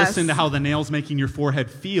 I'm going to listen to how the nail's making your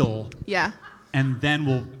forehead feel. Yeah. And then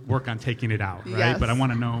we'll work on taking it out, right? Yes. But I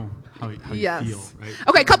want to know how you feel, right?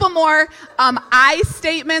 Okay, a couple more. I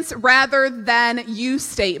statements rather than you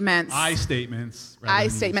statements. I statements. I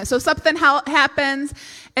statement. So something happens,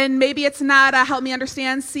 and maybe it's not a help me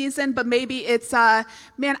understand season, but maybe it's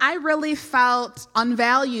man, I really felt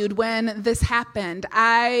unvalued when this happened.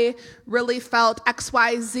 I really felt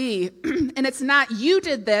XYZ. And it's not you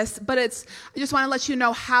did this, but I just want to let you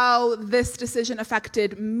know how this decision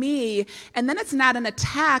affected me. And then it's not an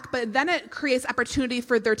attack, but then it creates opportunity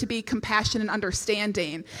for there to be compassion and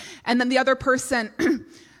understanding. And then the other person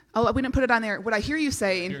oh, we didn't put it on there. What I hear you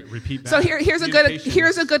saying. Repeat back. So here's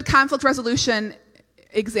a good conflict resolution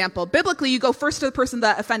example. Biblically, you go first to the person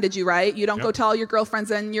that offended you, right? You don't go tell your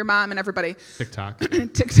girlfriends and your mom and everybody. TikTok.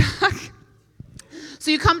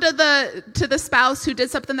 So you come to the spouse who did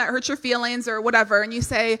something that hurt your feelings or whatever, and you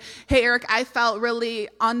say, "Hey, Eric, I felt really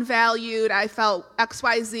unvalued. I felt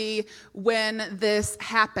XYZ when this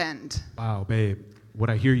happened." Wow, babe. What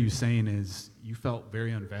I hear you saying is you felt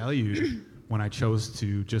very unvalued when I chose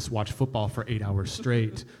to just watch football for 8 hours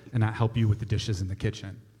straight and not help you with the dishes in the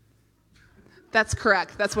kitchen. That's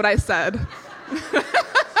correct. That's what I said.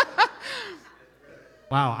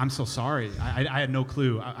 Wow, I'm so sorry. I had no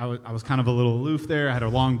clue. I was kind of a little aloof there. I had a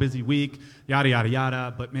long, busy week, yada, yada,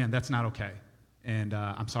 yada. But, man, that's not okay. And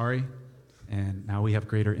I'm sorry. And now we have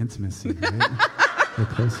greater intimacy, right? We're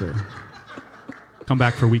closer. Come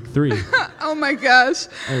back for week 3. Oh, my gosh.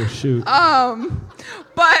 Oh, shoot.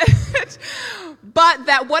 But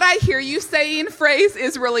that what I hear you saying phrase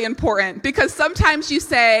is really important, because sometimes you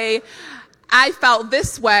say, "I felt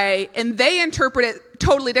this way," and they interpret it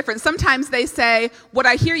totally different. Sometimes they say, "What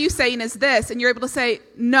I hear you saying is this," and you're able to say,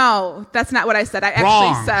 "No, that's not what I said. I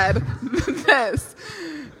actually said this."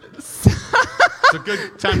 It's a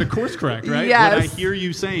good time to course correct, right? Yes. What I hear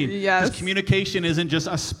you saying. Yes. Because communication isn't just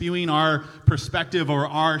us spewing our perspective or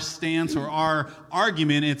our stance or our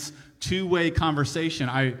argument. It's two-way conversation.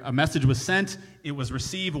 A message was sent, it was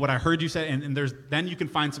received, what I heard you say, and then you can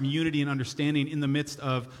find some unity and understanding in the midst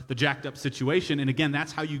of the jacked up situation. And again,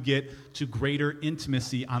 that's how you get to greater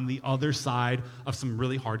intimacy on the other side of some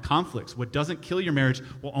really hard conflicts. What doesn't kill your marriage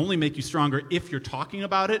will only make you stronger if you're talking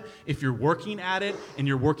about it, if you're working at it, and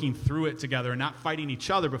you're working through it together, and not fighting each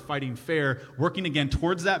other, but fighting fair, working again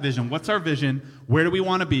towards that vision. What's our vision? Where do we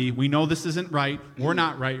want to be? We know this isn't right. We're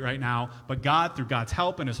not right now. But God, through God's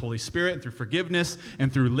help and His Holy Spirit, and through forgiveness,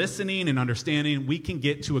 and through listening and understanding, we can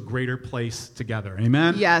get to a greater place together.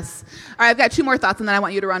 Amen? Yes. All right, I've got 2 more thoughts, and then I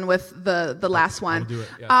want you to run with the last one. I'll do it,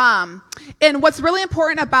 yeah. And what's really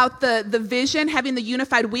important about the vision, having the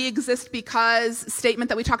unified "we exist because" statement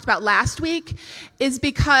that we talked about last week, is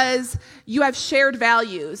because you have shared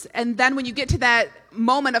values. And then when you get to that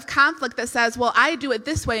moment of conflict that says, "Well, I do it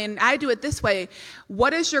this way and I do it this way,"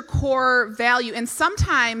 what is your core value? And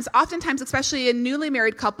oftentimes, especially in newly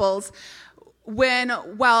married couples,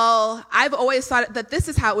 I've always thought that this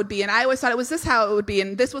is how it would be, and I always thought it was this how it would be,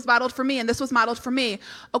 and this was modeled for me, and this was modeled for me.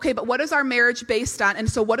 Okay, but what is our marriage based on? And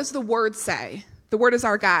so what does the Word say? The Word is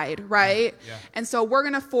our guide, right? Yeah. And so we're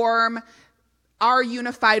going to form our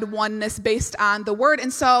unified oneness based on the Word.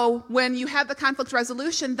 And so when you have the conflict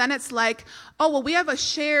resolution, then it's like, oh, well, we have a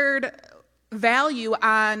shared value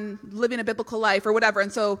on living a biblical life or whatever.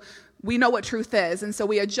 And so we know what truth is, and so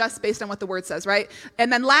we adjust based on what the Word says, right?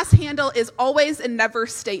 And then last handle is always and never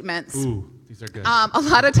statements. Ooh, these are good. A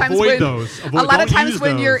lot of times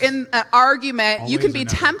when you're in an argument, you can be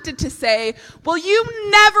tempted to say, "Well, you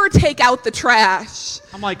never take out the trash."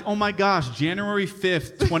 I'm like, oh my gosh, January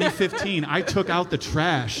 5th, 2015, I took out the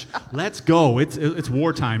trash. Let's go. It's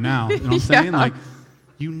wartime now. You know what I'm saying? Like,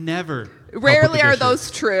 you never. Rarely are those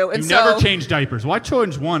true. And you never change diapers. Well, I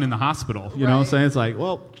changed one in the hospital. You know what I'm saying? It's like,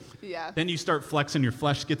 well. Yeah. Then you start flexing, your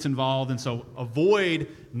flesh gets involved, and so avoid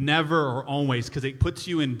never or always, because it puts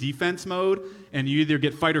you in defense mode, and you either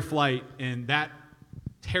get fight or flight, and that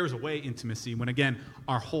tears away intimacy when, again,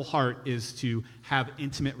 our whole heart is to have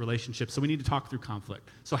intimate relationships. So we need to talk through conflict.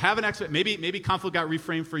 So have an maybe conflict got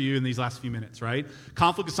reframed for you in these last few minutes, right?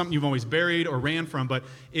 Conflict is something you've always buried or ran from, but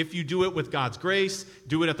if you do it with God's grace,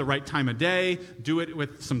 do it at the right time of day, do it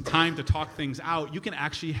with some time to talk things out, you can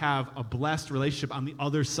actually have a blessed relationship on the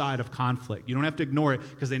other side of conflict. You don't have to ignore it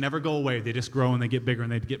because they never go away. They just grow and they get bigger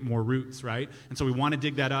and they get more roots, right? And so we want to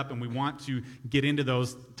dig that up and we want to get into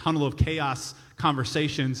those tunnel of chaos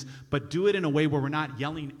conversations, but do it in a way where we're not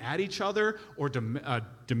yelling at each other or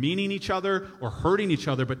demeaning each other or hurting each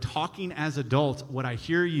other, but talking as adults. What I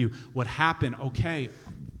hear you, what happened, okay,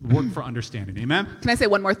 work for understanding. Amen? Can I say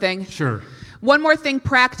one more thing? Sure. One more thing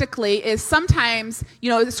practically is sometimes,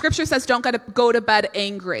 the scripture says don't go to bed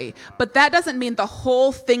angry, but that doesn't mean the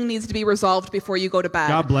whole thing needs to be resolved before you go to bed.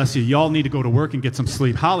 God bless you. Y'all need to go to to get some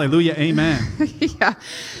sleep. Hallelujah. Amen. Yeah.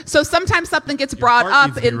 So sometimes something gets brought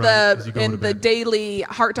up in the daily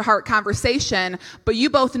heart-to-heart conversation, but you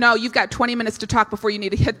both know you've got 20 minutes to talk before you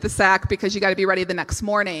need to hit the sack because you got to be ready the next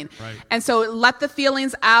morning. Right. And so let the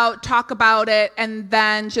feelings out, talk about it, and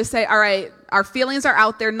then just say, all right, our feelings are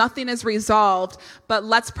out there, nothing is resolved, but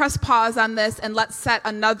let's press pause on this and let's set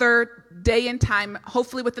another day and time,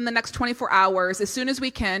 hopefully within the next 24 hours, as soon as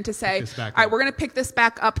we can, to say, all right, we're going to pick this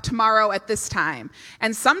back up tomorrow at this time.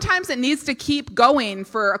 And sometimes it needs to keep going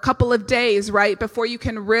for a couple of days, right, before you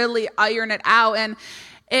can really iron it out.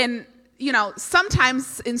 And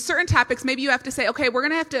sometimes in certain topics, maybe you have to say, okay, we're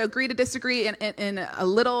going to have to agree to disagree in a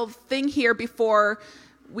little thing here before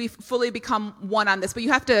we fully become one on this, but you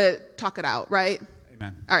have to talk it out, right?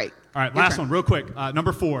 Amen. All right. Last one, real quick.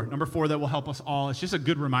 Number four that will help us all. It's just a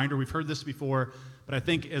good reminder. We've heard this before, but I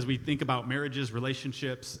think as we think about marriages,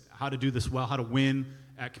 relationships, how to do this well, how to win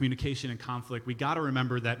at communication and conflict, we got to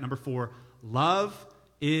remember that number 4, love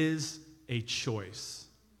is a choice.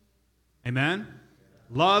 Amen?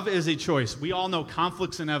 Love is a choice. We all know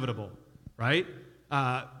conflict's inevitable, right?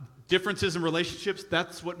 Differences in relationships,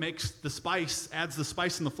 that's what makes the spice, adds the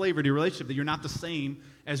spice and the flavor to your relationship, that you're not the same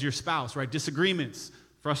as your spouse, right? Disagreements,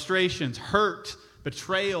 frustrations, hurt,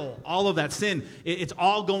 betrayal, all of that sin, it's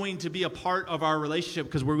all going to be a part of our relationship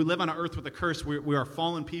because where we live on an earth with a curse, we are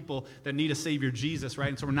fallen people that need a Savior, Jesus, right?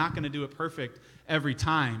 And so we're not going to do it perfect every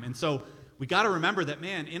time. And so we got to remember that,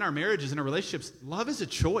 man, in our marriages, in our relationships, love is a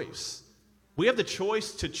choice. We have the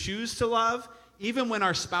choice to choose to love even when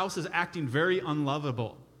our spouse is acting very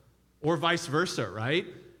unlovable. Or vice versa, right?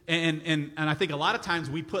 And I think a lot of times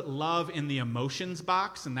we put love in the emotions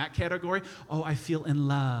box in that category. Oh, I feel in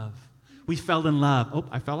love. We fell in love. Oh,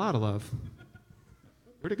 I fell out of love.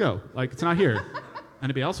 Where'd it go? Like, it's not here.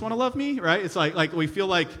 Anybody else want to love me, right? It's like we feel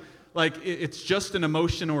like it's just an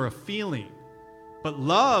emotion or a feeling. But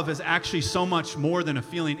love is actually so much more than a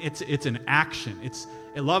feeling. It's an action.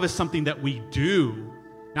 Love is something that we do,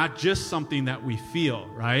 not just something that we feel,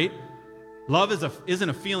 right? Love isn't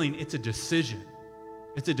a feeling, it's a decision.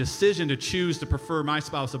 It's a decision to choose to prefer my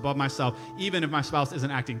spouse above myself, even if my spouse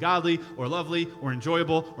isn't acting godly or lovely or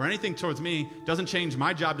enjoyable or anything towards me. Doesn't change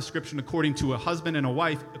my job description according to a husband and a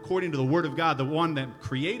wife, according to the Word of God, the one that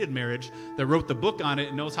created marriage, that wrote the book on it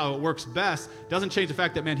and knows how it works best. Doesn't change the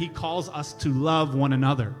fact that, man, He calls us to love one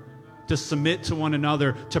another, to submit to one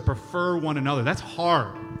another, to prefer one another. That's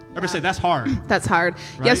hard. Everybody say, that's hard. That's hard.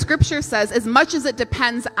 Right? Yeah, Scripture says, as much as it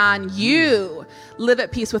depends on you, live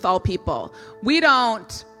at peace with all people. We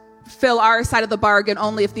don't fill our side of the bargain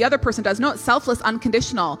only if the other person does. No, it's selfless,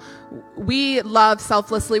 unconditional. We love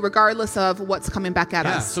selflessly regardless of what's coming back at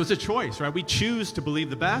us. So it's a choice, right? We choose to believe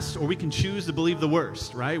the best or we can choose to believe the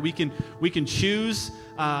worst, right? We can choose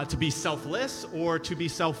to be selfless or to be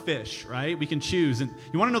selfish, right? We can choose. And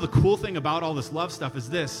you want to know the cool thing about all this love stuff is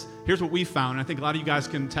this. Here's what we found, and I think a lot of you guys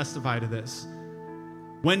can testify to this.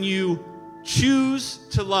 When you choose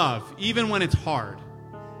to love, even when it's hard,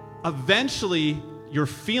 eventually your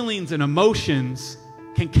feelings and emotions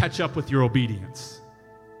can catch up with your obedience.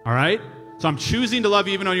 All right? So I'm choosing to love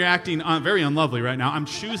you even though you're acting very unlovely right now. I'm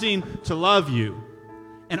choosing to love you.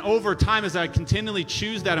 And over time, as I continually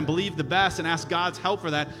choose that and believe the best and ask God's help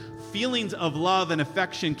for that, feelings of love and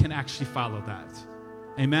affection can actually follow that.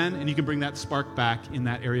 Amen? And you can bring that spark back in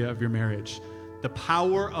that area of your marriage. The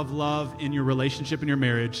power of love in your relationship and your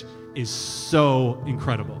marriage is so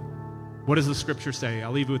incredible. What does the Scripture say?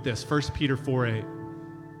 I'll leave you with this. 1 Peter 4:8. It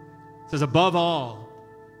says, above all,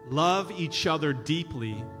 love each other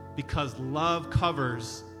deeply because love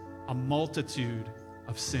covers a multitude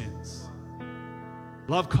of sins.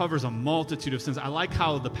 Love covers a multitude of sins. I like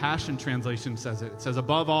how the Passion Translation says it. It says,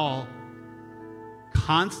 above all,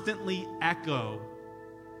 constantly echo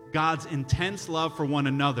God's intense love for one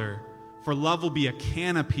another, for love will be a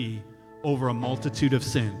canopy over a multitude of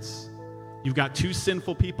sins. You've got two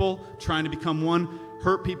sinful people trying to become one,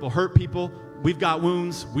 hurt people. We've got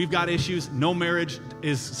wounds, we've got issues. No marriage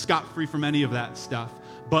is scot-free from any of that stuff.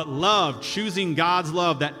 But love, choosing God's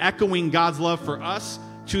love, that echoing God's love for us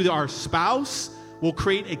to our spouse will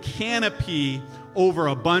create a canopy over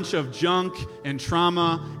a bunch of junk and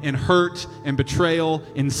trauma and hurt and betrayal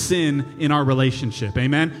and sin in our relationship.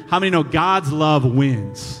 Amen? How many know God's love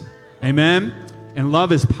wins? Amen? And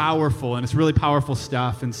love is powerful, and it's really powerful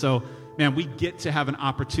stuff. And so, man, we get to have an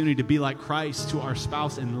opportunity to be like Christ to our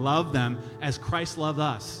spouse and love them as Christ loved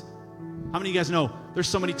us. How many of you guys know there's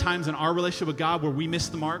so many times in our relationship with God where we miss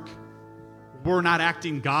the mark? We're not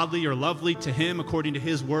acting godly or lovely to Him according to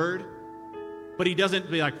His word. But He doesn't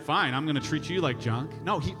be like, fine, I'm going to treat you like junk.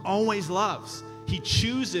 No, He always loves. He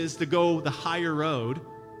chooses to go the higher road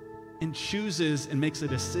and chooses and makes a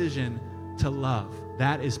decision to love.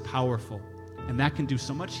 That is powerful. And that can do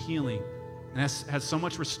so much healing and has so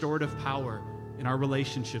much restorative power in our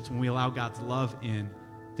relationships when we allow God's love in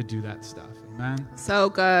to do that stuff. Amen? So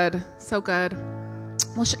good. So good.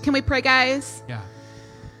 Well, can we pray, guys? Yeah.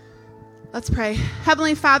 Let's pray.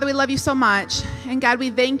 Heavenly Father, we love you so much. And God, we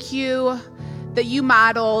thank you that you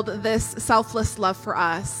modeled this selfless love for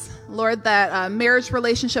us. Lord, that marriage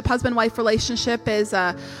relationship, husband-wife relationship is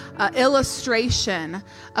a illustration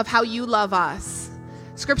of how you love us.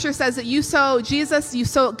 Scripture says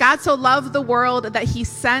that God so loved the world that He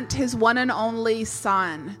sent His one and only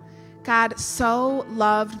Son. God so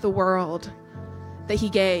loved the world that He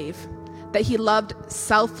gave, that He loved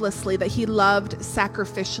selflessly, that He loved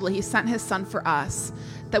sacrificially. He sent His Son for us,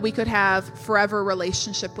 that we could have forever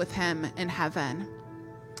relationship with Him in heaven.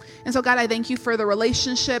 And so, God, I thank you for the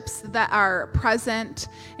relationships that are present.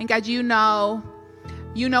 And God, you know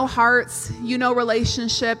hearts, you know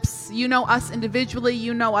relationships, you know us individually,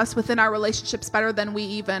 you know us within our relationships better than we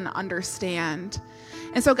even understand.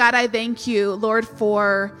 And so, God, I thank you, Lord,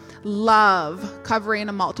 for love covering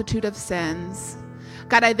a multitude of sins.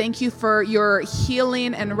 God, I thank you for your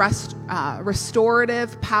healing and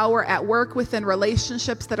restorative power at work within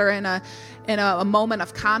relationships that are in a moment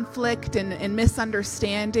of conflict and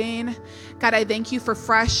misunderstanding. God, I thank you for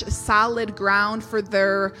fresh, solid ground for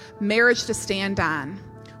their marriage to stand on,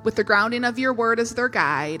 with the grounding of your word as their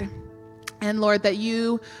guide. And Lord, that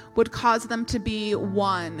you would cause them to be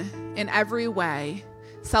one in every way,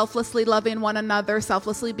 selflessly loving one another,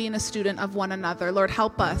 selflessly being a student of one another. Lord,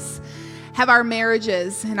 help us have our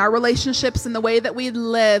marriages and our relationships and the way that we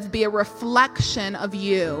live be a reflection of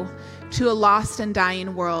you to a lost and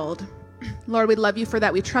dying world. Lord, we love you for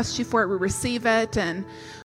that. We trust you for it. We receive it. And